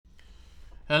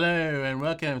Hello and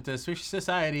welcome to Swish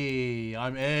Society.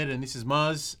 I'm Ed and this is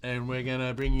Muzz, and we're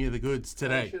gonna bring you the goods I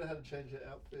today. should have had to change your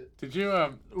outfit. Did you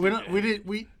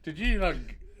Did you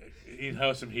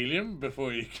inhale some helium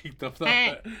before you kicked off that?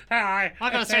 Hey, Hi,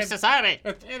 welcome to Swish Society.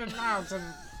 It's Ed and Miles and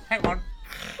hang on.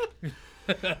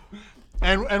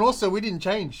 And also we didn't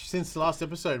change since the last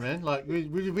episode, man. Like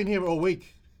we've been here all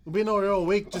week. We've been here all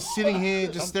week, just sitting here,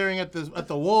 just staring at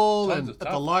the wall Times and are at the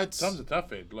tough. lights. Times are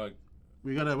tough, Ed. Like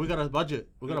We got a budget.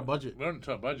 We got a budget. we're on a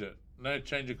tight budget. No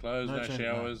change of clothes, no change-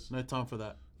 showers. No time for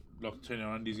that. Like turn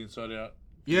your undies inside out.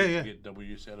 Yeah. Get double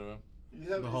use out of them.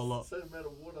 You have The whole lot. the same amount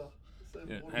of water. Same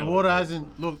Yeah, water. The water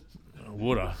hasn't look.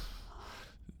 Water.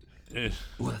 Yeah.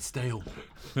 Oh, that's stale.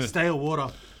 Stale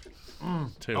water.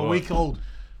 Tell you A what, week old.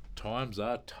 times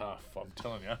are tough. I'm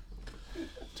telling you.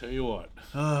 Tell you what.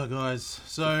 Oh, guys.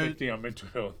 So Affecting our mental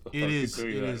health. I it can is. tell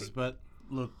It you that. is. But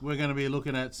look, we're going to be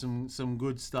looking at some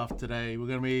good stuff today. We're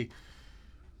going to be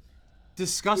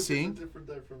discussing. It's a different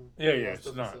day from Yeah. last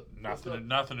It's not episode.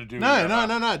 nothing to do. with No,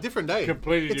 that. no. Different day.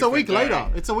 Completely It's a week different later.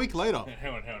 day. It's a week later.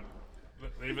 Hang on.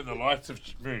 Even the lights have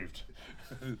moved.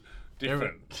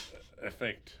 Different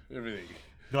effect. Everything.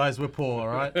 Guys, we're poor. All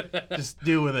right. Just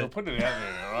deal with We'll it. put it out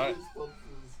there, all right?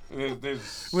 Sponsors.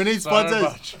 There's We need so sponsors.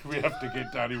 much we have to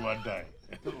get done in one day.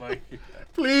 Like,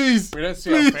 Please. we don't see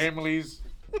Please. our families.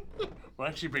 We're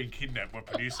actually being kidnapped by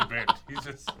producer Ben.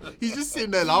 He's just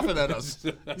sitting there laughing at us.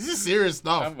 This is serious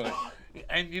stuff. Unbelievable.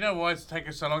 And you know why it's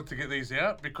taken so long to get these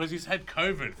out? Because he's had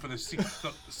COVID for the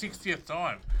 60th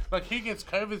time. Like, he gets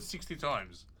COVID 60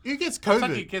 times. Who gets It's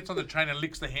like he COVID? gets on the train and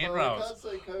licks the Oh, I handrails. can't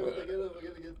say COVID. We're gonna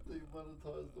get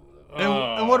demonetized or whatever.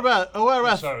 And what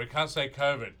about Sorry, we can't say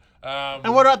COVID.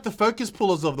 and what about the focus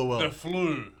pullers of the world? The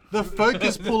flu. The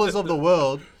focus pullers of the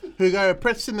world who go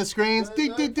pressing the screens, No,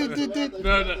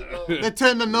 No. they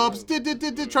turn the knobs,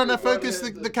 trying to focus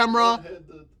the camera,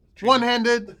 One-handed.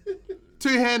 one-handed,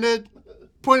 two-handed,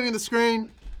 pointing at the screen.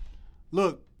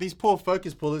 Look, these poor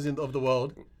focus pullers of the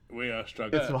world. We are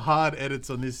struggling. Get some hard edits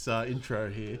on this intro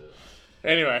here.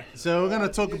 Anyway, So we're going to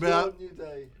talk New about dawn, new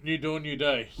day. new dawn, new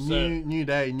day. So, new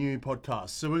day, new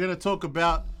podcast. So we're going to talk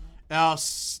about our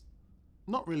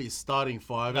not really starting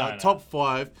five, our No. top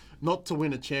five not to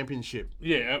win a championship.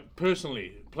 yeah,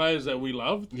 personally, players that we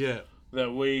loved, Yeah.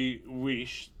 that we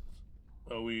wished,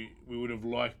 or we would have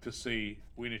liked to see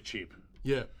win a chip.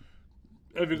 Yeah.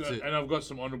 Have you That's got, it. and I've got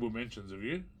some honourable mentions of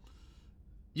you.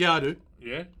 Yeah, I do.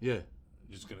 Yeah? Yeah.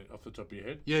 Just gonna off the top of your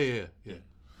head. Yeah.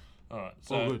 All right. All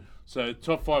So, good. so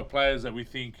top five players that we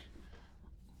think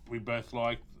we both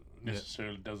like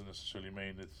doesn't necessarily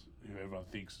mean it's who everyone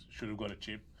thinks should have got a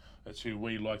chip. That's who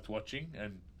we liked watching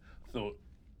and thought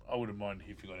I wouldn't mind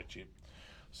if you got a chip.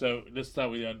 So let's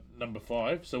start with our number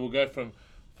 5. So we'll go from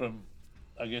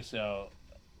I guess our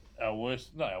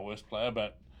worst, not our worst player,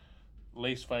 but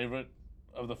least favourite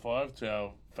of the 5 to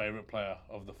our favourite player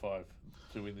of the 5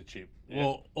 to win the chip. Yeah?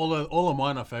 Well, all of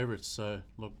mine are favourites. So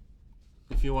look,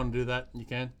 if you want to do that, you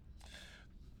can.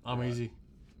 I'm easy.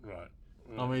 Right.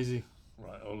 I'm easy.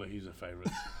 Right, all of his are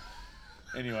favourites.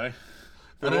 Anyway,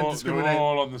 I they're don't discriminate. they're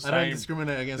all on the I don't same.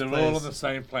 discriminate against They're players. all on the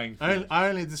same playing I field.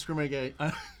 only discriminate.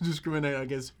 I discriminate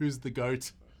against who's the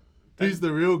goat. Who's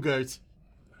the real goat?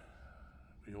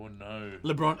 We all know.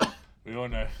 LeBron. We all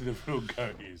know who the real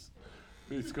goat is.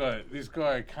 This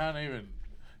guy can't even.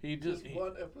 He just. Just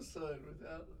one episode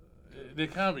without. There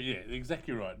can't be. Yeah,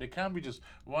 exactly right. There can't be just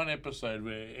one episode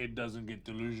where Ed doesn't get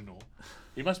delusional.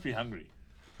 He must be hungry.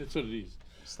 That's what it is.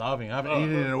 Starving. I haven't Oh.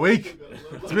 eaten in a week.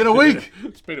 It's been a week.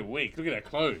 It's been a week. Look at our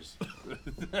clothes.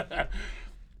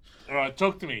 All right,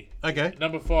 talk to me. Okay.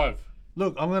 Number 5.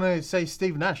 Look, I'm gonna say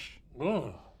Steve Nash.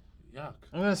 Oh, yuck.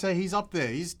 I'm gonna say he's up there.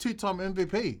 He's 2-time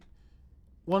MVP.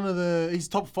 He's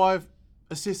top 5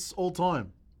 assists all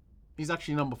time. He's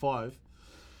actually number 5.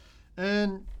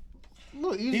 And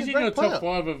look, he's He's a in great your player. top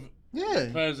 5 of Yeah.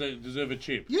 players that deserve a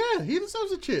chip. Yeah, he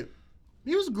deserves a chip.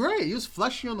 He was great. He was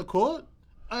flashy on the court.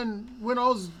 And when I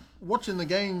was watching the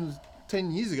games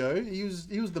 10 years ago, he was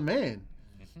the man.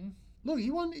 Mm-hmm. Look, he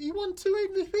won 2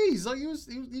 MVPs. Like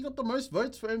he got the most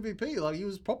votes for MVP. Like he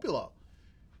was popular.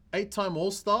 8-time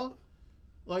All-Star.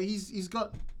 Like he's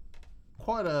got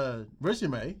quite a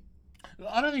resume.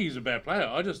 I don't think he's a bad player.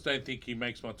 I just don't think he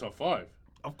makes my top 5.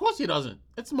 Of course he doesn't.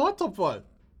 It's my top 5.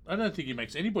 I don't think he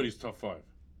makes anybody's top 5.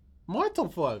 My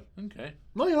top 5. Okay.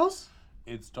 Not yours.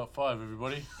 It's top 5,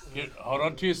 everybody. Hold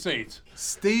on to your seats.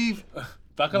 Steve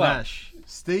Buckle up. Nash.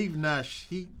 Steve Nash.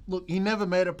 He never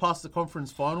made it past the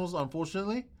conference finals,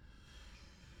 unfortunately.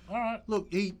 All right.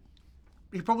 Look, he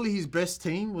probably his best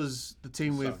team was the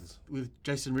team Suns. with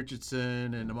Jason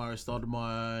Richardson and Amari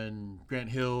Stoudemire and Grant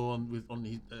Hill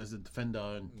as a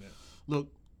defender. And look,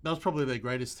 that was probably their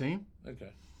greatest team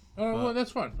Okay. All right, well,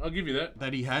 that's fine. I'll give you that.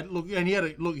 that he had. Look, and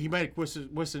he made a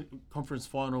Western Conference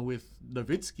final with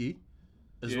Nowitzki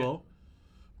as Yeah. well,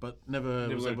 but never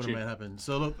was got a able to chip. make it happen.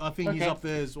 So look, I think he's Okay. up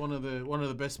there as one of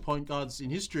the best point guards in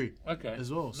history Okay.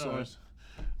 as well. No So worries.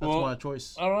 that's Well, my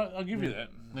choice. All right, I'll give you that.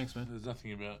 Thanks, man. There's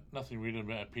nothing written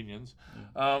about opinions,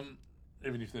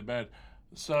 even if they're bad.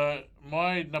 So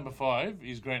my number 5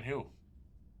 is Grant Hill.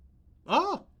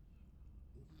 Ah,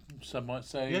 Some might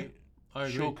say Yeah, I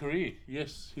agree. short career.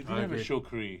 Yes, he did I have a agree. short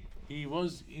career. He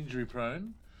was injury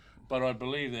prone, but I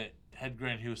believe that had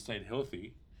Grant Hill stayed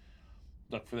healthy,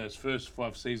 like for those first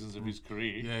 5 seasons of his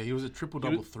career, Yeah, he was a triple he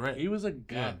double was- threat. He was a yeah,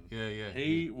 gun. yeah.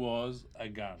 He was a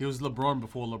gun. He was LeBron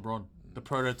before LeBron, the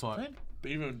prototype.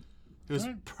 Don't even He was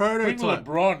don't bring prototype.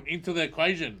 LeBron into the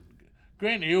equation.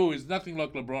 Grant Hill is nothing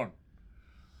like LeBron.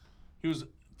 He was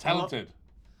talented.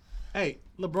 Hey,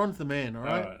 LeBron's the man, all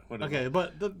right? Alright, whatever. Okay,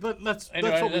 but that's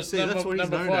Anyway, what we see. That's what he's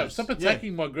number known 5. as. Stop Yeah.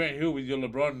 attacking my Grant Hill with your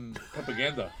LeBron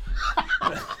propaganda.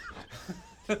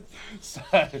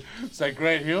 so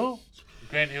Grant Hill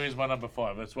is my number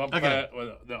 5. That's one player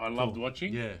that I loved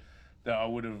watching. Yeah. That I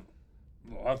would have.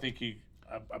 I think he,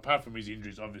 apart from his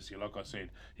injuries, obviously, like I said,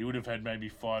 he would have had maybe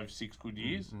 5-6 good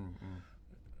years.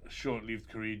 Short-lived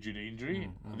career due to injury.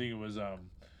 I think it was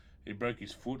he broke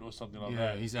his foot or something like Yeah,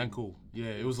 that. his ankle. Yeah,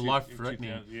 it was In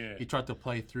life-threatening. 2000, yeah. He tried to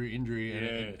play through injury, and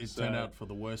Yeah, it so- turned out for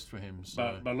the worst for him.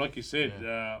 So But like you said,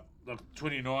 like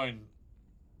 29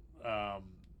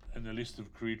 in the list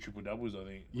of career triple doubles, I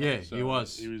think. yeah, So he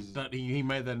was. He was. He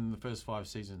made that in the first 5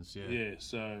 seasons. Yeah. Yeah,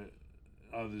 so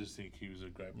I just think he was a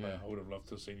great player. I would have loved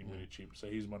to have seen him win a chip. So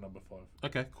he's my number 5.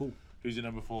 Okay, cool. Who's your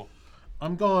number 4?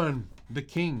 I'm going the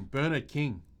King, Bernard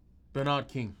King.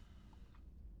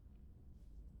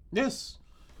 Yes.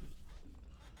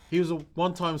 He was a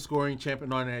one-time scoring champ in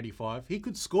 1985. He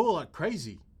could score like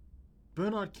crazy.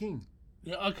 Bernard King.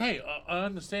 Yeah, okay, I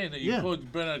understand that you Yeah.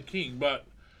 called Bernard King, but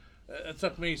it's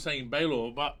like me saying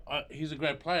Baylor. But he's a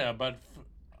great player, but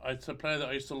it's a player that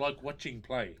I used to like watching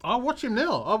play. I watch him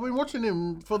now. I've been watching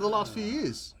him for the last few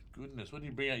years. Goodness, when do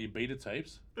you bring out your beta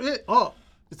tapes? Yeah. Oh,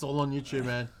 it's all on YouTube,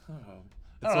 man.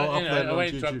 It's All right, all anyway, uploaded I on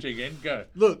won't interrupt YouTube. you again. Go.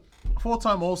 Look,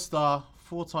 4-time All-Star,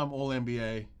 4-time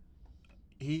All-NBA.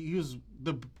 He was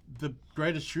the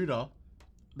greatest shooter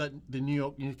that the New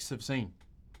York Knicks have seen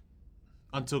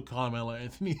until Carmelo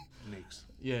Anthony. Knicks.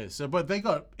 Yeah, so but they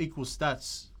got equal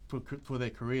stats for their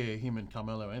career, him and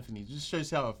Carmelo Anthony. It just shows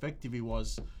how effective he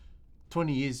was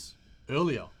 20 years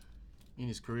earlier in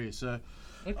his career. So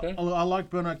Okay. I like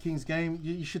Bernard King's game.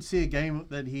 You should see a game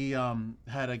that he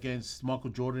had against Michael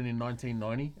Jordan in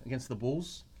 1990 against the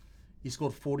Bulls. He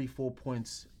scored 44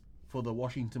 points for the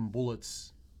Washington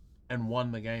Bullets and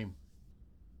won the game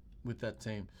with that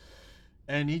team.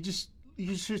 And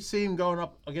you should see him going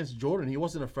up against Jordan. He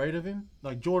wasn't afraid of him.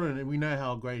 Like Jordan, we know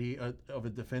how great of a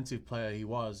defensive player he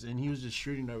was, and he was just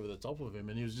shooting over the top of him.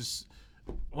 And he was just,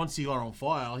 once he got on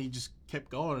fire, he just kept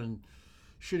going and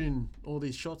shooting all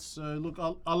these shots. So look,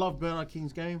 I love Bernard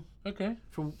King's game Okay.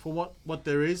 for what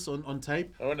there is on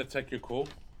tape. I want to take your call.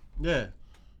 Yeah,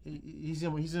 he's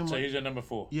in So my, he's your number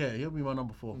 4. yeah, he'll be my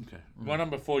number 4. Okay. My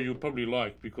number 4 you'll probably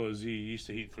like because he used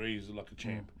to hit threes like a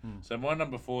champ. So my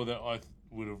number 4 that I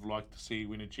would have liked to see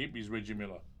win a chip is Reggie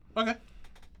Miller. Okay.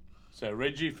 So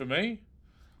Reggie for me,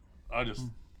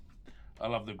 I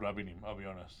love the grub in him. I'll be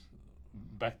honest.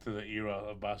 Back to the era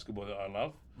of basketball that I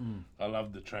love. I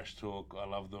love the trash talk. I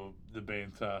love the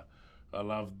banter. I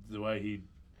love the way he'd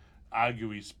argue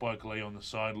with Spike Lee on the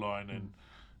sideline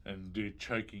and do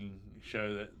choking,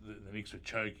 show that the Knicks were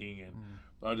choking,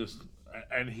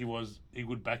 and he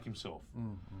would back himself.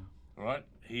 Right?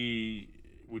 He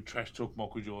would trash talk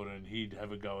Michael Jordan. He'd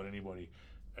have a go at anybody.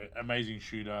 Amazing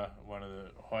shooter, one of the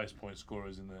highest point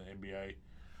scorers in the NBA,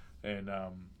 and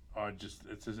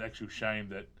it's an actual shame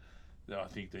that I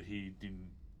think that he didn't.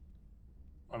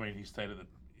 I mean, he stayed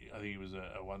I think he was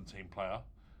a one-team player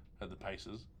at the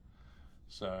Pacers,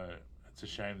 so it's a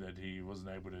shame that he wasn't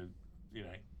able to,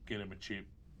 get him a chip.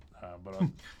 But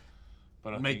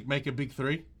I think, Make a big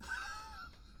 3.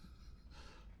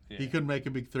 yeah, He couldn't make a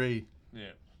big 3,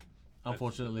 yeah.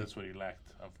 unfortunately. That's what he lacked,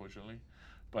 unfortunately.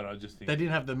 But I just think They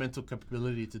didn't have the mental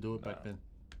capability to do it back then.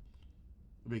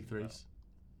 The big 3s.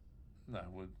 no.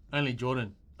 Only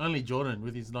Jordan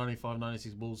with his 95,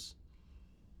 96 Bulls.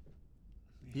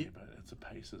 Yeah, but it's the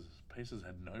Pacers. Pacers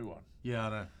had no one. Yeah, I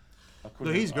know. I couldn't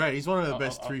Look, he's have- great. He's one of the I-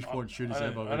 best I- three-point shooters I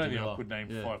ever. don't Reggie think I Miller. could name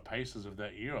Yeah. 5 Pacers of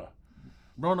that era.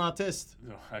 Ron Artest,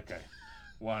 Oh, okay,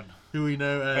 1. who we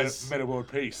know as Meta World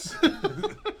Peace.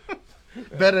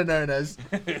 better known as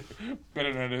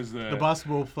Better known as the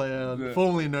basketball player, the-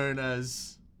 formerly known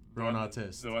as Ron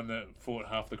Artest. The one that fought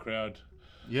half the crowd.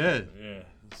 Yeah. Yeah.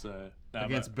 So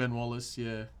Against Ben Wallace,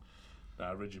 yeah.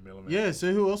 Reggie Miller. Man. Yeah,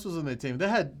 so who else was on their team?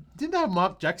 Didn't they have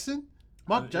Mark Jackson?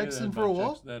 Mark Jackson for a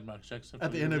while? They had Mark Jackson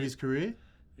At the end of his career?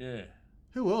 Yeah.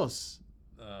 Who else?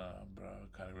 Bro,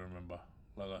 I can't even remember.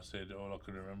 Like I said, all I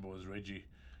could remember was Reggie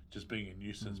just being a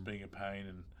nuisance, being a pain,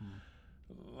 and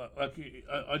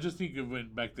I just think of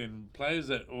when back then players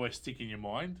that always stick in your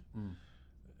mind,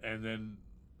 and then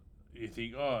you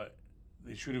think, oh,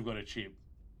 he should have got a chip.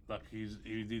 Like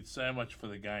he did so much for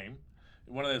the game.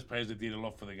 One of those players that did a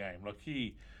lot for the game. Like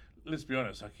let's be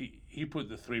honest, like he put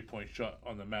the 3-point shot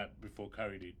on the map before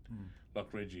Curry did.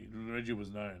 Like Reggie. Reggie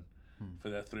was known for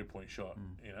that 3-point shot.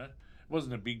 You know,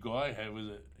 wasn't a big guy.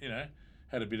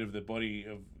 Had a bit of the body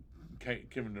of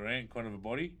Kevin Durant, kind of a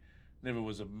body. Never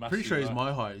was a massive. Pretty sure he's guy.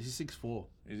 my height. He's 6'4".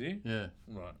 Is he? Yeah.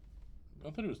 Right. I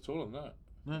thought he was taller than that.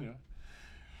 No.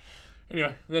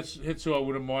 Anyway, that's who I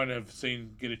wouldn't mind have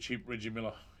seen get a chip. Reggie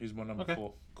Miller. He's my number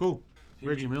 4. Cool.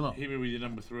 Reggie Miller. Hit me with your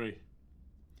number 3.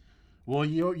 Well,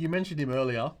 you mentioned him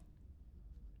earlier.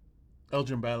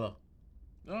 Elgin Baylor.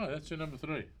 Oh, that's your number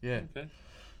 3. Yeah. Okay.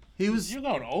 You're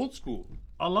going old school.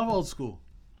 I love old school.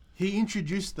 He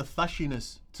introduced the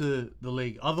flashiness to the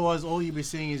league. Otherwise, all you'll be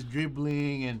seeing is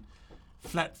dribbling and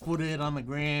flat-footed on the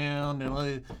ground.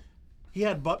 And he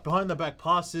had behind-the-back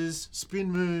passes,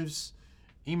 spin moves.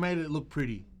 He made it look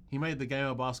pretty. He made the game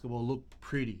of basketball look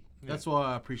pretty. That's what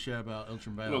I appreciate about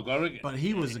Elgin Baylor. Look, I reckon, but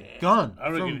he was a gun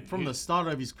from he- the start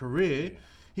of his career.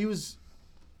 He was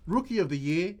Rookie of the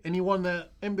Year, and he won the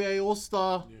NBA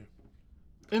All-Star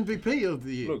MVP of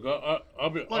the year. Look, I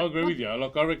agree with you.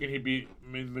 Like, I reckon he'd be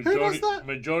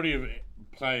majority of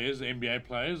players, NBA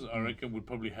players. I reckon would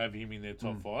probably have him in their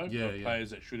top 5.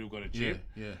 Players that should have got a chip.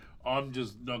 Yeah. I'm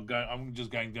just not going. I'm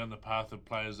just going down the path of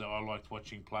players that I liked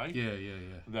watching play. Yeah.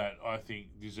 That I think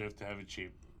deserve to have a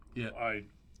chip. Yeah.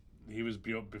 He was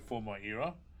before my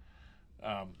era.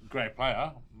 Great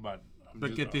player, but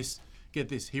get this.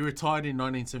 He retired in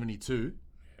 1972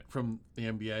 from the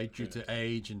NBA due to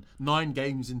age and 9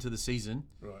 games into the season.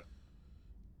 Right.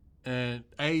 And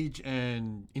age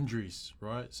and injuries,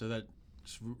 right? So that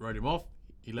just wrote him off.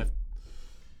 He left.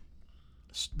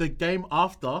 The game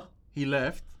after he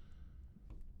left,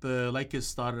 the Lakers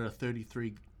started a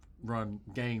 33-run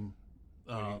game.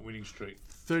 Winning streak.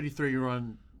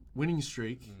 33-run winning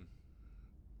streak,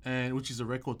 and which is a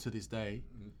record to this day,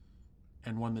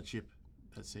 and won the chip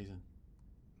that season.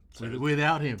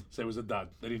 Without him. So it was a dud.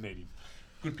 They didn't need him.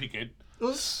 Good pick, Ed. He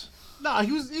was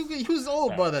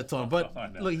old by that time, but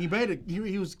look, he made it.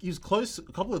 He was close a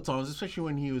couple of times, especially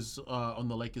when he was on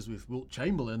the Lakers with Wilt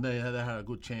Chamberlain. They had a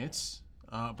good chance,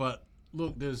 but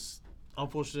look, there's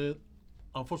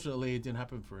unfortunately it didn't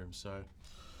happen for him. So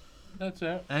that's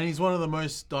it. And he's one of the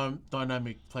most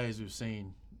dynamic players we've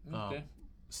seen, Okay.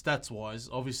 stats wise.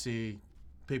 Obviously,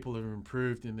 people have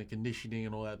improved in the conditioning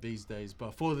and all that these days,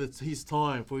 but for his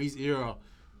time, for his era,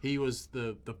 he was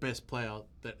the best player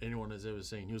that anyone has ever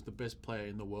seen. He was the best player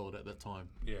in the world at that time.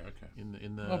 Yeah, okay.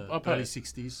 In the I'll early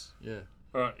 60s. Yeah.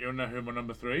 All right, you want to know who my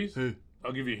number 3 is? Who?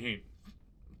 I'll give you a hint.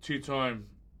 2-time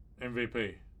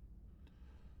MVP.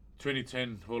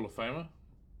 2010 Hall of Famer.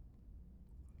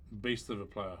 Beast of a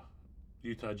player.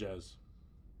 Utah Jazz.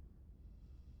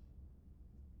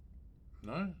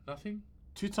 No? Nothing?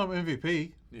 2-time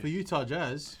MVP for Utah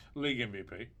Jazz. League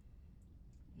MVP.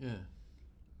 Yeah.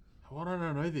 Why don't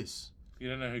I know this? You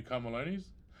don't know who Karl Malone is?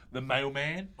 The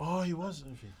mailman? Oh, he was.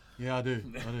 Yeah, I do.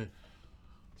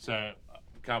 So,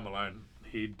 Karl Malone,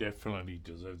 he definitely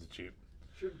deserves the chip.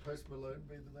 Shouldn't Post Malone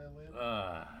be the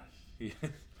mailman? Yeah.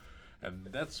 And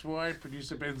that's why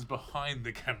producer Ben's behind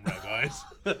the camera, guys.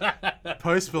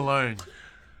 Post Malone,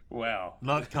 Wow.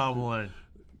 not Karl Malone.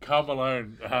 Karl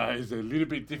Malone is a little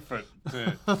bit different.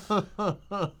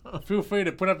 Feel free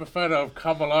to put up a photo of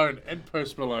Karl Malone and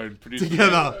Post Malone producer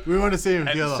Together. We want to see them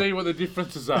and together. see what the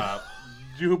differences are.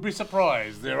 You'll be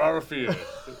surprised. There are a few.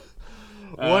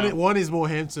 One is more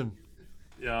handsome.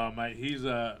 Yeah, mate. He's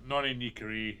a 19-year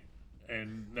career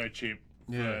and no chip.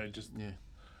 Yeah.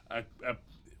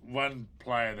 One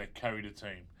player that carried a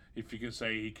team. If you can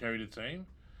say he carried a team,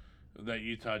 that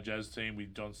Utah Jazz team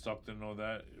with John Stockton and all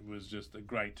that, it was just a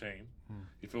great team.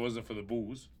 If it wasn't for the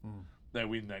Bulls, they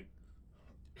win that,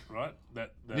 right?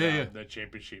 That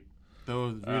championship. They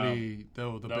were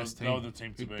the best team. They were the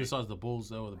team to beat. Besides the Bulls,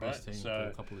 they were the best team So for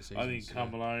a couple of seasons. I think Karl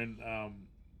Malone,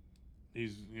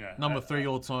 he's number 3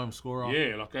 all-time scorer.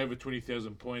 Yeah, like over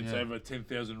 20,000 points, over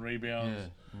 10,000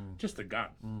 rebounds. Just a gun.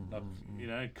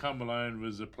 Karl Malone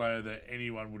was a player that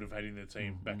anyone would have had in their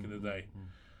team back in the day.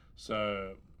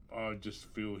 So I just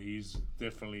feel he's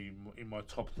definitely in my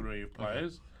top 3 of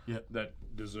players. Yep.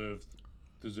 that deserved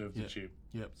the Yep. chip.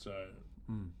 Yep. So,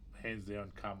 Mm. hands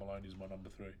down, Karl Malone is my number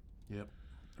 3. Yep.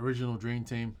 Original dream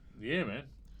team. Yeah, man.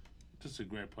 Just a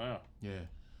great player. Yeah.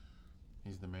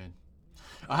 He's the man.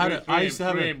 I used to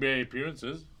have three a, NBA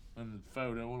appearances and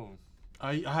failed out all of them.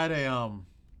 I had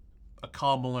a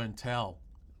Karl Malone towel.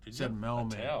 Did Said you?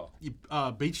 mailman. A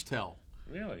towel? Beach towel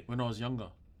Really? when I was younger.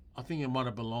 I think it might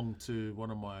have belonged to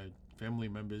one of my family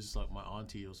members, like my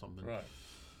auntie or something. Right.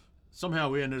 Somehow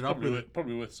we ended up with it.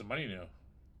 Probably worth some money now.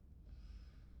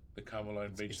 The Karl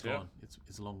Malone beach It's towel. gone.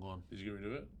 It's long gone. Did you get rid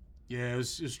of it? Yeah, it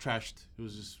was trashed. It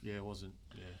was just it wasn't.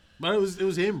 Yeah, but it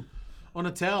was him on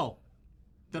a towel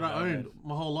that I owned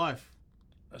my whole life.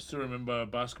 I still remember a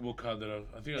basketball card that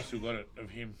I think I still got it of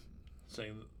him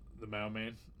saying the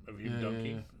mailman of him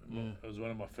dunking. yeah. It was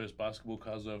one of my first basketball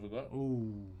cards I ever got.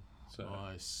 Ooh, So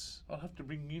nice. I'll have to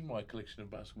bring in my collection of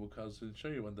basketball cards and show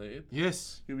you one day, Ed.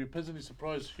 Yes. You'll be pleasantly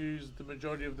surprised who's the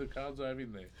majority of the cards I have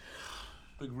in there.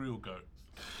 The real goat.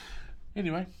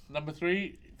 Anyway, number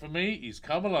 3 for me is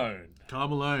Karl Malone. Karl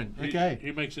Malone. Who- Okay,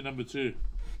 Who makes your number 2?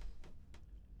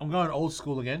 I'm going old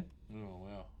school again. Oh,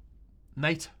 wow.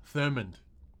 Nate Thurmond.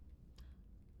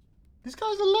 This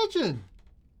guy's a legend.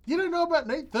 You don't know about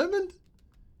Nate Thurmond?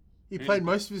 He Who- played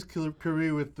most of his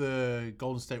career with the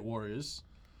Golden State Warriors.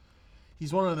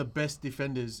 He's one of the best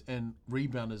defenders and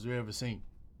rebounders we've ever seen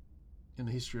in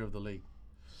the history of the league.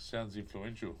 Sounds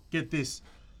influential. Get this.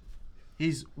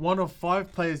 He's one of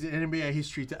 5 players in NBA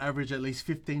history to average at least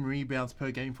 15 rebounds per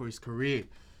game for his career.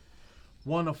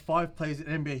 One of 5 players in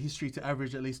NBA history to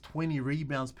average at least 20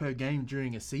 rebounds per game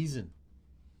during a season.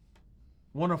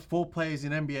 One of 4 players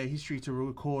in NBA history to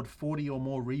record 40 or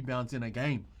more rebounds in a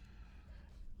game.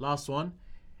 Last one.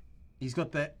 He's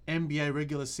got the NBA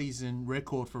regular season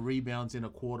record for rebounds in a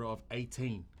quarter of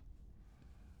 18.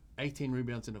 18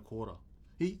 rebounds in a quarter.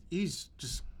 He's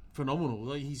just phenomenal.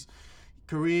 Like his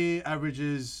career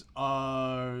averages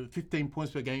are 15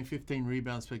 points per game, 15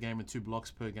 rebounds per game, and 2 blocks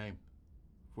per game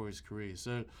for his career.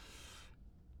 So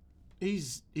he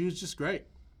was just great.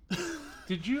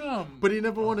 Did you But he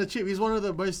never won a chip. He's one of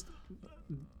the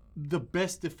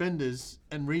best defenders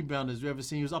and rebounders we've ever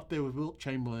seen. He was up there with Wilt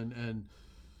Chamberlain and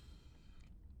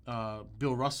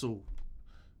Bill Russell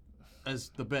as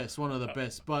the best, one of the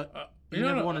best. But he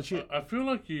never won a chip. I feel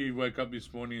like you woke up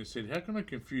this morning and said, "How can I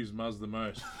confuse Muzz the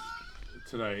most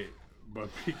today by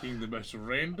picking the most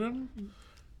random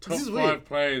top This is 5 weird.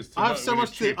 players?" To I have not so win a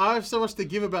much chip? I have so much to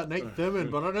give about Nate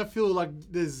Thurmond, but I don't feel like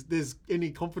there's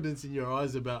any confidence in your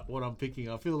eyes about what I'm picking.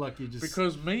 I feel like you just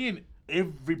Because me and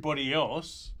everybody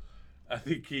else are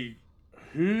thinking,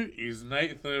 who is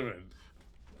Nate Thurmond?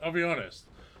 I'll be honest.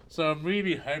 So I'm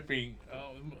really hoping.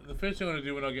 The first thing I'm going to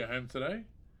do when I get home today,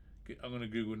 I'm going to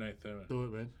Google Nate Thurmond. do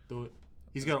it, man. Do it.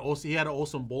 He had an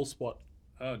awesome ball spot.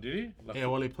 Oh, did he? Like, Yeah,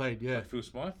 while he played. Yeah, like Phil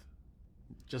Smythe?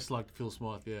 just like Phil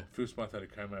Smythe. Yeah, Phil Smythe had a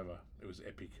comb over. It was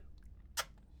epic.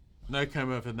 no came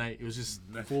over for Nate. It was just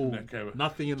No- full, no came-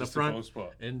 nothing in just the a front ball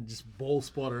spot. and just ball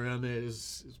spot around there.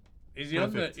 It's Is he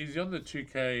on the perfect. Is he on the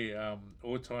 2K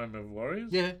all time of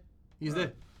Warriors? yeah, he's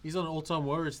there. He's on an all-time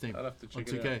Warriors team I'll have to on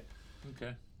check it 2K. out.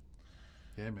 Okay.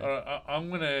 Yeah, man. All right. I'm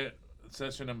gonna. So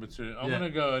that's your number 2. I'm Yeah. gonna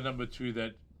go a number 2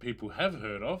 that people have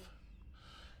heard of.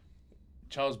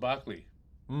 Charles Barkley.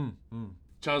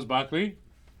 Charles Barkley,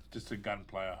 just a gun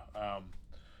player.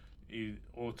 He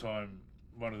all time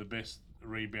one of the best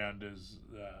rebounders,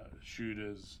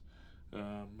 shooters.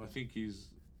 I think he's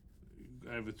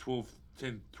over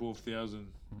 12,000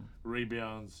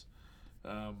 rebounds.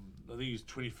 I think he's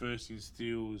 21st in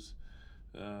steals.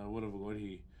 What have I got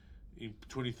here? In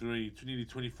nearly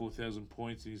 24,000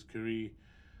 points in his career.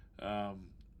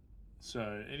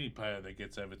 So any player that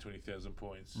gets over 20,000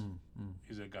 points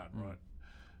is a gun,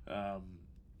 right?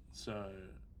 So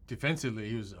Defensively,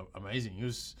 he was amazing. He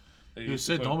was they so used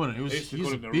to call- dominant. they He used to was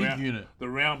call a him the big round- unit. The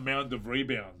round mound of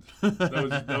rebound.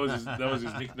 That was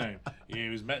his nickname.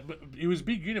 Yeah, but he was a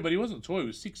big unit, but he wasn't tall. He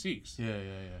was 6'6". Yeah.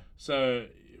 So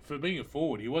for being a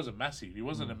forward, he wasn't massive. He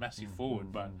wasn't a massive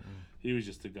forward, but he was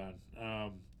just a gun.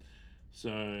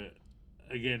 So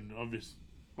again, obviously,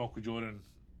 Michael Jordan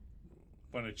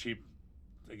won a chip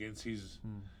against his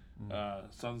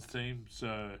son's team.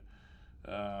 So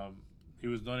he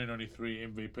was 1993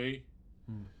 MVP.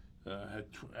 Had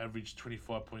averaged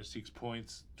 25.6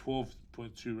 points,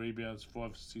 12.2 rebounds,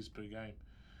 5 assists per game.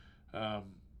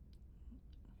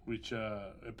 Which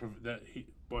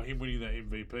by him winning that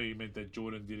MVP meant that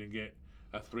Jordan didn't get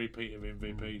a three-peat of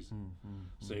MVPs.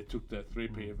 So he took that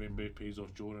three-peat of MVPs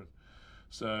off Jordan.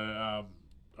 So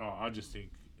I just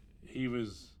think he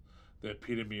was the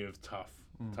epitome of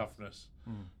toughness,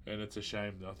 and it's a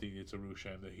shame. I think it's a real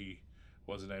shame that he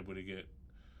wasn't able to get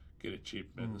get a chip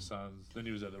at the Suns. Then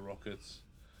he was at the Rockets.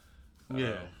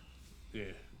 Yeah. Yeah,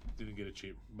 didn't get a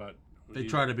chip, but They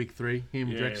tried a big three. Him,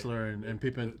 Yeah. Drexler, and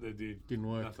Pippen. They did. Didn't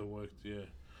work. Nothing worked. Yeah.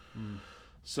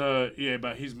 So yeah,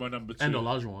 but he's my number 2. And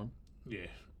Olajuwon. Yeah.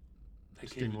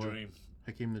 Hakeem didn't the work. Dream.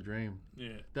 Hakeem the Dream. Yeah.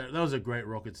 That was a great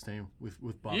Rockets team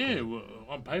with Barkley. Yeah, well,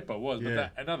 on paper it was, but Yeah.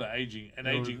 another aging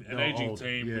They were team, old.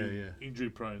 Yeah, with yeah. injury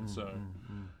prone. So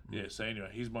yeah. So anyway,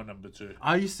 he's my number 2.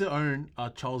 I used to own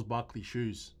Charles Barkley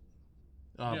shoes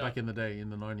Yeah. back in the day, in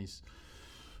the 90s.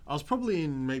 I was probably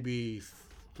in maybe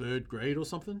 3rd grade or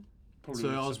something. Probably So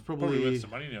worth I was some- probably- worth some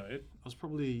money now, Ed. It was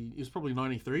probably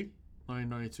 93,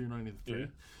 1992, 93. Yeah.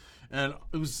 And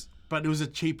it was a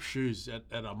cheap shoes at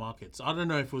our markets. I don't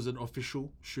know if it was an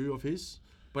official shoe of his,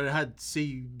 but it had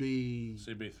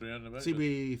CB3 on the back.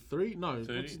 CB3? No,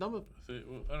 30? what's his number? Well,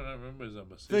 I don't know. Remember his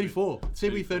number? 34.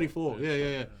 CB34. Yeah,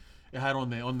 Yeah. It had on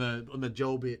there on the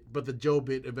gel bit, but the gel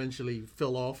bit eventually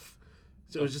fell off.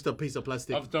 So it was just a piece of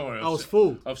plastic. Don't worry. I was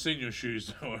full. I've seen your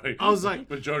shoes. Don't worry. I was like-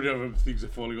 majority of them things are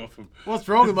falling off them. What's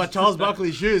wrong with my Charles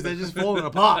Barkley shoes? They're just falling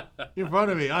apart in front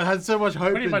of me. I had so much hope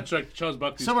Pretty and much like Charles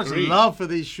Barkley's so much career. love for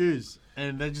these shoes,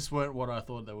 and they just weren't what I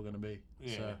thought they were going to be.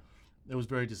 Yeah. So it was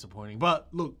very disappointing. But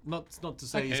look, not to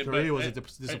say his Okay, career but, was a uh,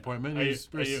 disappointment. are He you- was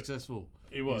very are you- successful.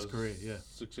 He was his career, yeah.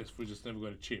 successful. Just never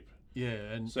got a chip. Yeah,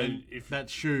 and, So and if that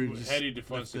shoe. how do you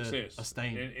define left success A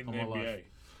stain in on the my NBA? life.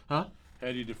 Huh? How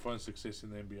do you define success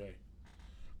in the NBA?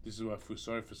 This is why I feel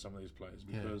sorry for some of these players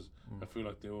because I feel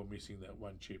like they're all missing that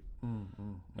one chip.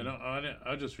 And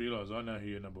I just realised I know who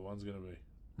your number 1's going to be.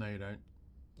 No, you don't.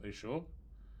 Are you sure?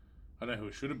 I know who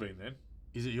it should have been then.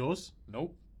 Is it yours?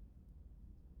 Nope.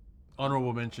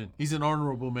 Honorable mention. He's an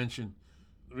honorable mention.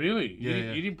 Really? Yeah,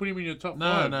 yeah. You didn't put him in your top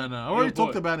No, 5? no. I Your already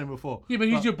talked boy. about him before. Yeah, but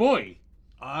he's your boy.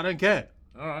 I don't care.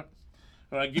 All right.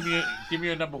 All right. Give me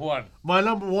a number 1. My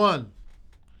number 1,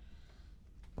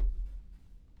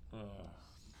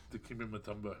 Dikembe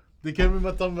Mutombo. Dikembe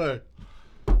Mutombo.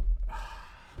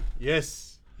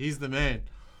 Yes, he's the man.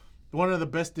 One of the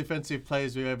best defensive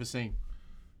players we've ever seen.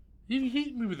 You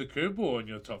hit me with a curveball in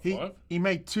your top 5. He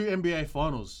made 2 NBA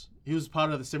finals. He was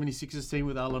part of the 76ers team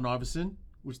with Allen Iverson,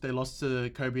 which they lost to the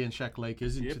Kobe and Shaq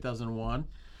Lakers in 2001.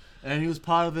 And he was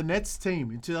part of the Nets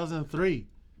team in 2003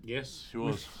 Yes, he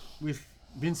was. with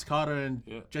Vince Carter and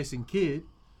Jason Kidd.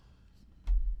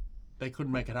 They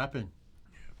couldn't make it happen.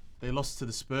 They lost to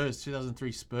the Spurs,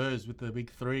 2003 Spurs with the big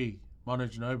 3, Manu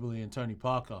Ginobili and Tony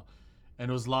Parker. And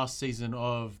it was last season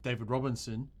of David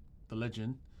Robinson, the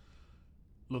legend.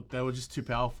 Look, they were just too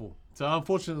powerful. So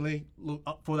unfortunately, look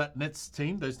up for that Nets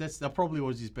team. Those Nets, that probably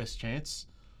was his best chance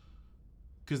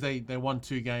because they won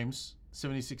 2 games.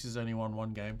 76ers only won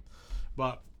 1 game,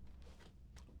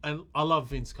 and I love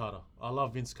Vince Carter. I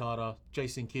love Vince Carter.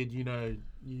 Jason Kidd, you know,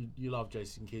 you love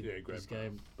Jason Kidd. Yeah, great his player.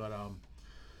 game, but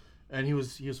and he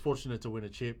was fortunate to win a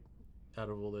chip out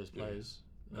of all those players.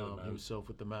 Mavs. Himself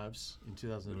with the Mavs in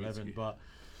 2011. Nowitzki. But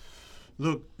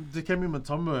look, Dikembe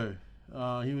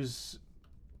Mutombo, he was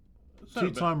It's not a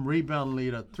 2-time rebound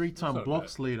leader, 3-time not a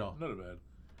blocks bad- leader, Not a bad.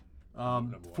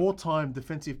 Number 1. 4-time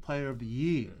defensive player of the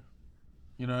year.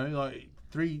 You know, like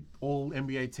 3 all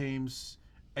NBA teams,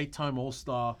 8-time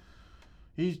All-Star.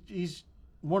 He's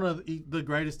one of the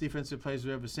greatest defensive players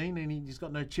we've ever seen, and he's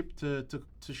got no chip to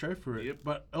show for it. Yep.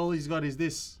 But all he's got is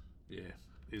this. Yeah,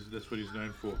 that's what he's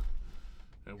known for.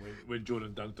 And when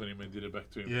Jordan dunked on him and did it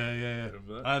back to him. Yeah.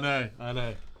 Remember that? I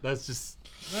know. That's just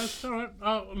That's all right.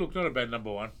 Oh, look, not a bad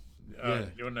number 1. Yeah.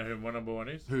 You want to know who my number 1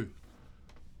 is? who,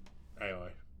 AI.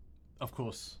 of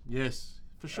course. Yes,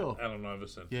 for sure. Allen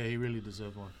Iverson. Yeah, he really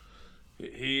deserved one.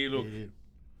 He look He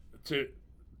did.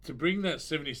 to bring that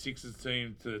 76ers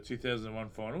team to the 2001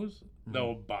 finals. They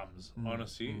were bums,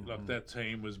 honestly. Like that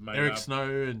team was made Eric up.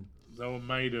 Snow and They were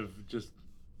made of just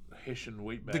Hessian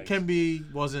wheat bags.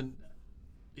 Dikembe wasn't.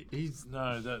 He's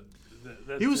No, that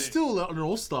he was team- still an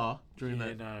all-star during Yeah,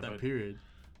 that no, that but- period,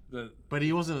 the but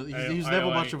he wasn't. He was never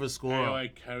much of a scorer. AI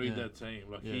carried Yeah. that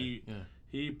team. Like Yeah.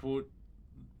 he put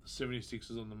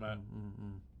 76ers on the map.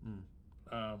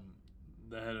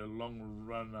 They had a long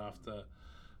run after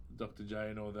Dr.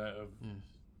 J and all that of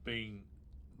being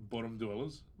bottom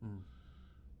dwellers.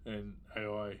 And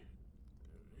AI,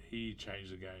 he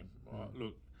changed the game.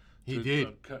 Look, He did.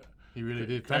 He really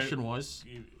did. Fashion-wise,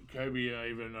 Kobe, I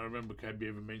remember Kobe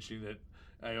even mentioning that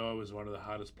AI was one of the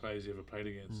hardest players he ever played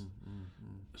against.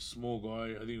 A small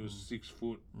guy, I think he was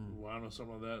 6'1" or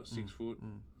something like that, 6 foot,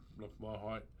 like my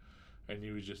height, and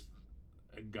he was just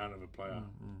a gun of a player.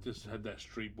 Just had that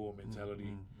street ball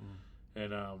mentality,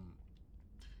 and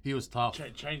he was tough.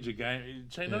 change the game.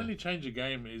 Not only change the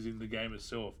game is in the game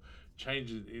itself,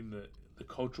 change it in the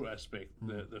cultural aspect,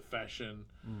 the fashion,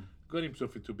 got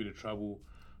himself into a bit of trouble.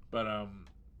 But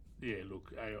yeah,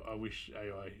 look, I wish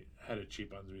AI had a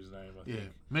chip under his name. I Yeah,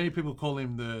 think. many people call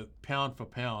him the pound for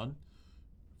pound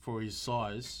for his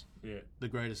size, Yeah, the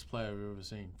greatest player we've ever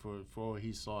seen for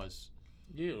his size.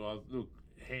 yeah. Like, look,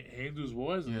 handles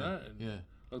wise and Yeah, that. And yeah,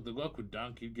 like the guy could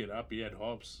dunk. He'd get up. He had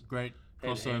hops. great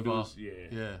Had crossover. handles, yeah.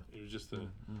 Yeah. It was just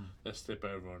a step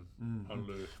over on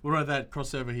Lou. What about that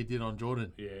crossover he did on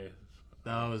Jordan? Yeah.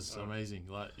 That was amazing.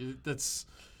 Like that's,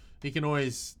 he can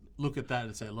always look at that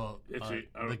and say, "Look, It's the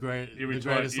you greatest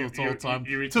retire- of you- all you- time."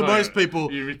 you To retire- most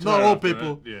people, you retire not all after that.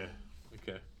 people, Yeah.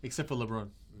 Okay. except for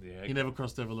LeBron. Yeah. He never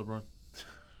crossed over LeBron.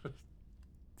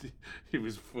 He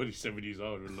was 47 years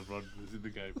old when LeBron was in the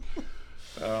game.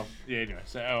 Yeah, anyway,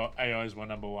 so AI is my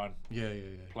number one Yeah.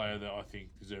 player that I think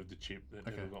deserved the chip that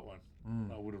never got one.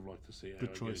 I would have liked to see AI Good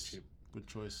get a choice. chip. Good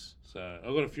choice. So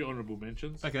I've got a few honourable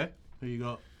mentions. Okay, who you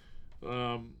got?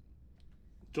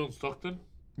 John Stockton.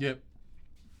 Yep.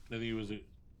 I think he was a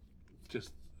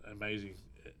just amazing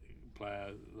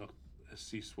player, like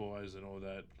assist wise and all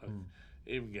that. Like,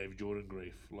 even gave Jordan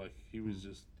grief. Like he was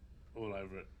just all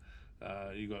over it.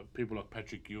 You got people like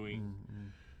Patrick Ewing,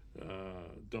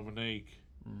 Dominique,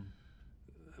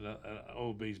 and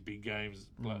all these big games,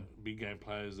 big game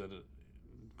players that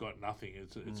got nothing.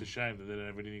 It's a shame that they don't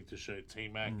have anything to show.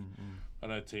 T-Mac, I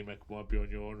know T-Mac might be on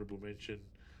your honourable mention.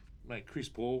 Mate, Chris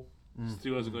Paul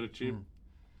still hasn't got a chip.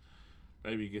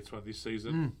 Maybe he gets one this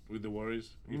season with the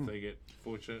Warriors if they get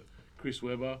fortunate. Chris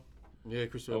Webber. Yeah,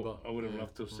 Chris Webber. I would have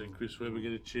loved to have seen Chris Webber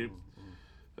get a chip.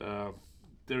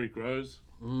 Derrick Rose.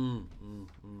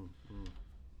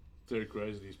 Derrick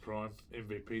Rose in his prime.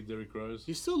 MVP Derrick Rose.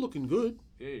 He's still looking good.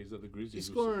 Yeah, he's at the Grizzlies.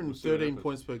 He's We'll scoring see what 13 happens.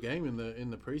 points per game in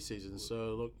the preseason.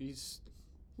 So look, he's,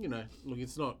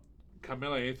 it's not.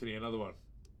 Carmelo Anthony, another one.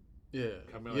 Yeah.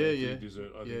 Carmelo Yeah. Anthony Yeah.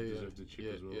 deserved the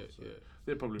chip as well. So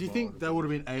they're probably. Do you my think that honourable-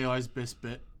 would have been AI's best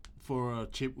bet for a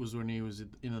chip was when he was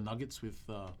in the Nuggets with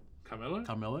Carmelo?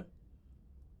 Carmelo?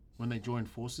 When they joined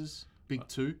forces? Big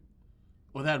two?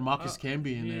 Well, they had Marcus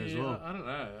Camby in there as well, I don't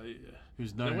know.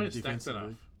 who's They known weren't stacked defensively.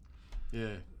 enough.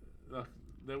 Yeah. Like,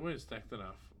 they weren't stacked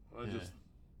enough.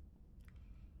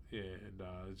 Yeah.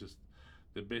 It's just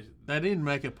the best. They didn't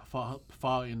make it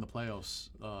far in the playoffs,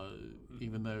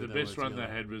 even though The they best were run they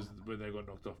together. had was when they got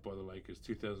knocked off by the Lakers,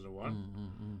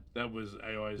 2001. That was The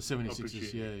AI's 76ers,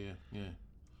 opportunity. yeah.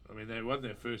 I mean, they won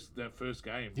that first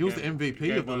game. He was the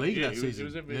MVP of the league that he season.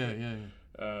 Was MVP.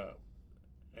 Yeah.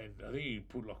 And I think he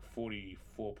put like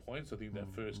 44 points, I think,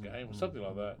 that first game, or something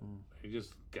like that. He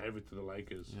just gave it to the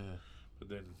Lakers. Yeah. But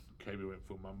then KB went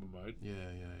full Mamba mode, Yeah.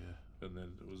 and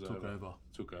then it was Took over.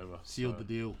 Took over. Sealed the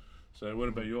deal. So what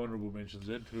about your honourable mentions,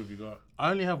 Ed? Who have you got?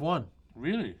 I only have one.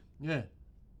 Really? Yeah.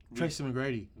 Tracy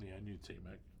McGrady. Yeah, I knew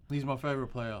T-Mac. He's my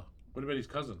favourite player. What about his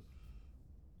cousin?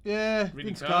 Yeah, Vinny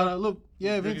Vince Carter? Carter. Look,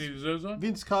 yeah, Reckon he Vince, deserves one?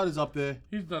 Vince Carter's up there.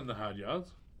 He's done the hard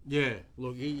yards. Yeah,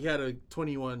 look, he had a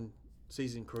 21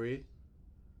 season career.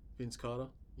 Vince Carter.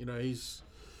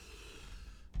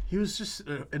 He was just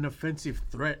an offensive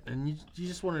threat, and you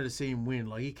just wanted to see him win.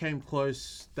 Like he came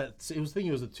close. I think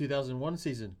it was the 2001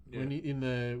 season when he, in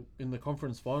the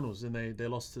conference finals, and they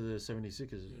lost to the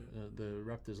 76ers. The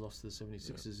Raptors lost to the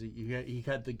 76ers. He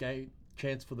had the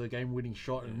chance for the game-winning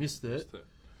shot and missed it.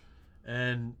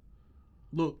 And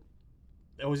look,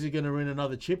 was he going to win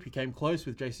another chip? He came close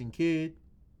with Jason Kidd,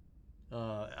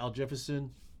 Al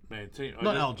Jefferson. Man,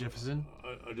 Al Jefferson.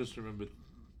 I just remember.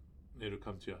 It'll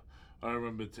come to you. I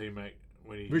remember T-Mac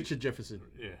when he Richard Jefferson.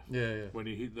 Yeah. When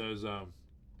he hit those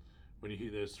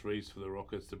threes for the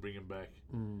Rockets to bring him back.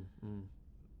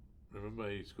 Remember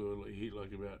he scored. He hit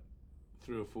like about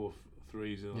 3 or 4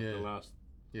 threes in the last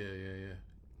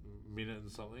minute and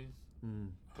something.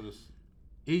 I just.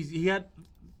 He had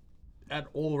an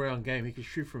all-around game. He could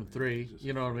shoot from 3.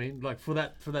 You know what I mean? Like for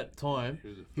that time,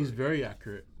 he's very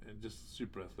accurate and just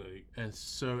super athletic. And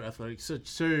so athletic,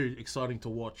 so exciting to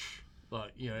watch.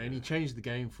 Like and he changed the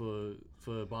game for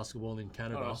basketball in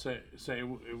Canada. Oh, so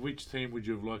which team would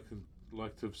you have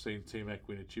liked to have seen T-Mac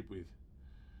win a chip with?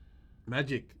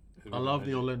 Magic. With I the love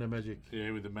Magic. the Orlando Magic.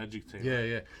 Yeah, with the Magic team.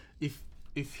 Yeah.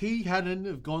 If he hadn't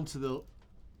have gone to the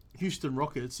Houston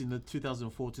Rockets in the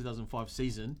 2004-2005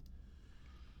 season,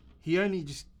 he only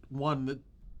just won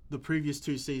the previous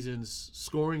 2 seasons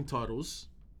scoring titles,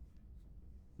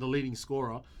 the leading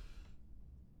scorer.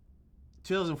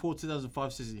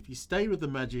 2004-2005 season, if he stayed with the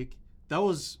Magic, that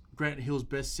was Grant Hill's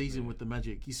best season with the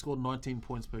Magic. He scored 19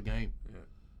 points per game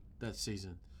that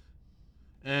season.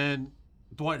 And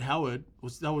Dwight Howard,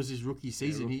 that was his rookie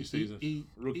season.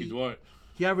 Rookie Dwight.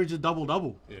 He averaged a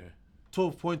double-double. Yeah.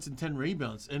 12 points and 10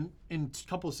 rebounds. And in a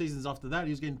couple of seasons after that,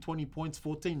 he was getting 20 points,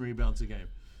 14 rebounds a game.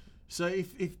 So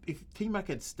if T-Mac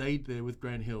had stayed there with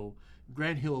Grant Hill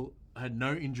had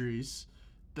no injuries,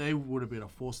 they would have been a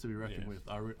force to be reckoned with.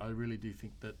 I really do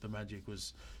think that the Magic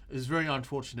is very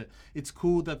unfortunate. It's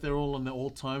cool that they're all on the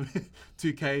all-time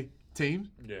 2K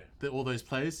team. Yeah. All those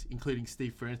players, including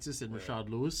Steve Francis and Rashard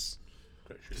Lewis.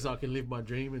 Because I can live my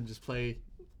dream and just play.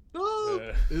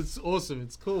 Oh, it's awesome.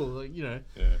 It's cool. Like, you know.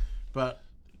 Yeah. But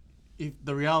if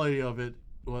the reality of it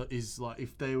is like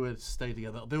if they were to stay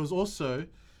together, there was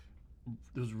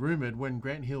rumored when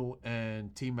Grant Hill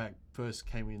and T-Mac first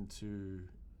came into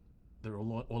the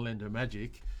Orlando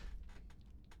Magic,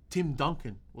 Tim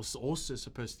Duncan was also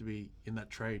supposed to be in that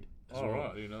trade as well,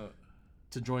 right, you know,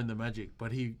 to join the Magic,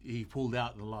 but he pulled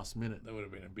out in the last minute. That would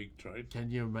have been a big trade.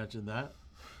 Can you imagine that?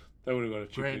 They would have got a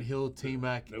chip. Grant Hill,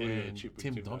 T-Mac, they would have got a and chip with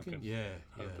Tim Tim Duncan. Yeah,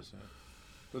 100%.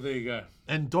 But there you go.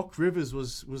 And Doc Rivers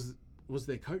was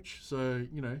their coach, so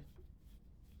you know,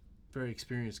 very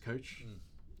experienced coach.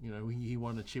 You know, he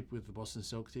won a chip with the Boston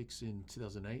Celtics in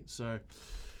 2008. So,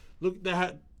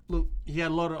 he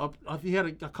had a lot of. He had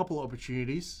a couple of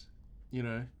opportunities. You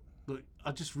know, look,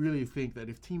 I just really think that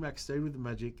if T-Mac stayed with the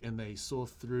Magic and they saw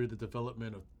through the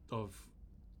development of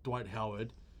Dwight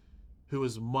Howard, who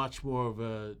was much more of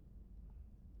a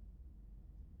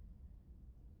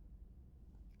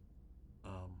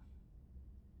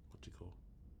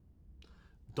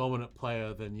dominant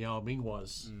player than Yao Ming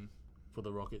was for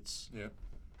the Rockets. Yeah.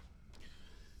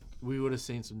 We would have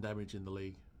seen some damage in the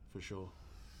league for sure.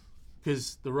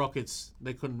 Because the Rockets,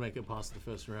 they couldn't make it past the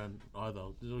first round either.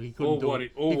 He couldn't do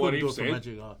it. All what do ifs, it for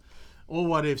Magic. All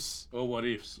what ifs. All what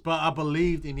ifs. But I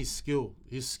believed in his skill.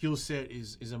 His skill set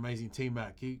is amazing.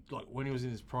 T-Mac. When he was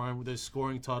in his prime with those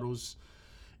scoring titles,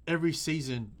 every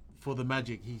season for the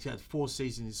Magic, he had 4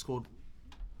 seasons. He scored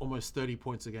almost 30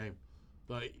 points a game.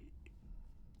 Like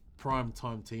prime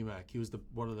time T-Mac. He was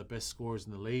one of the best scorers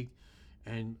in the league,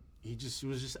 and he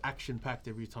was just action packed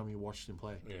every time you watched him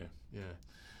play. Yeah.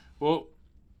 Well,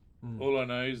 all I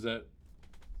know is that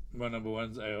my number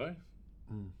one's AI,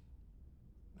 and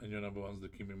your number one's the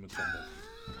Kimi Mutombo.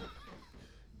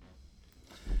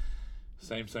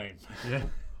 Same. Yeah.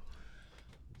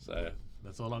 So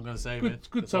that's all I'm gonna say, man.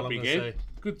 Good That's all I'm topic, gonna Ed. say.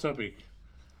 Good topic.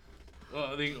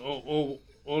 Well, I think all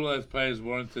those players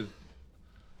warranted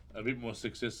a bit more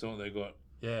success than what they got.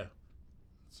 Yeah.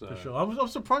 So For sure. I'm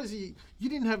surprised you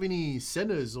didn't have any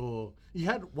centers, or you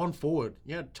had one forward.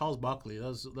 You had Charles Barkley. That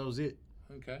was it.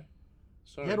 Okay.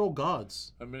 Sorry. You had all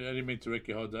guards. I didn't mean to wreck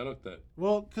your whole day like that.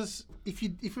 Well, because if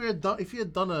you had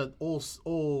done a all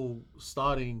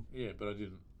starting. Yeah, but I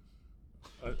didn't.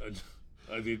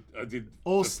 I did.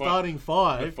 All starting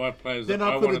five. The 5 players. Then that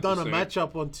I could have wanted done a to see.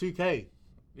 matchup on 2K.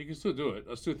 You can still do it.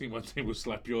 I still think my team will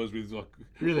slap yours with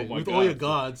Really, all with my all your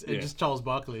guards and Yeah. just Charles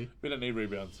Barkley. We don't need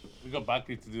rebounds. We got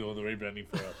Barkley to do all the rebounding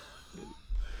for us.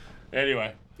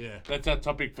 Anyway, Yeah. that's our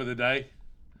topic for the day.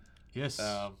 Yes.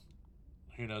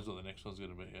 Who knows what the next one's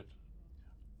going to be yet?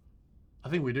 I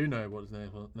think we do know what the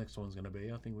next one's going to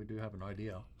be. I think we do have an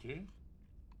idea. Do you?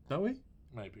 Don't we?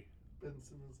 Maybe. Ben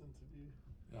Simmons interview.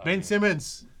 Oh, Ben yeah.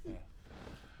 Simmons. Yeah.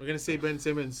 We're going to see Ben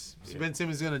Simmons. Yeah. Ben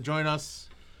Simmons is going to join us,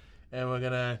 and we're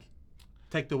going to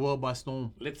take the world by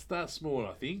storm. Let's start small,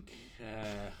 I think.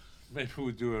 Maybe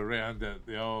we'll do a round at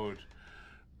the old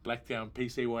Blacktown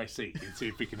PCYC and see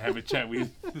if we can have a chat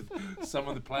with some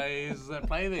of the players that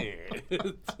play there.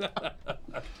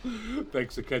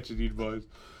 Thanks for catching in, boys.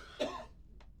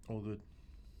 All good.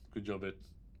 Good job, Ed.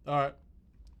 All right.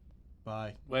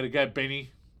 Bye. Way to go,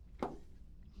 Benny.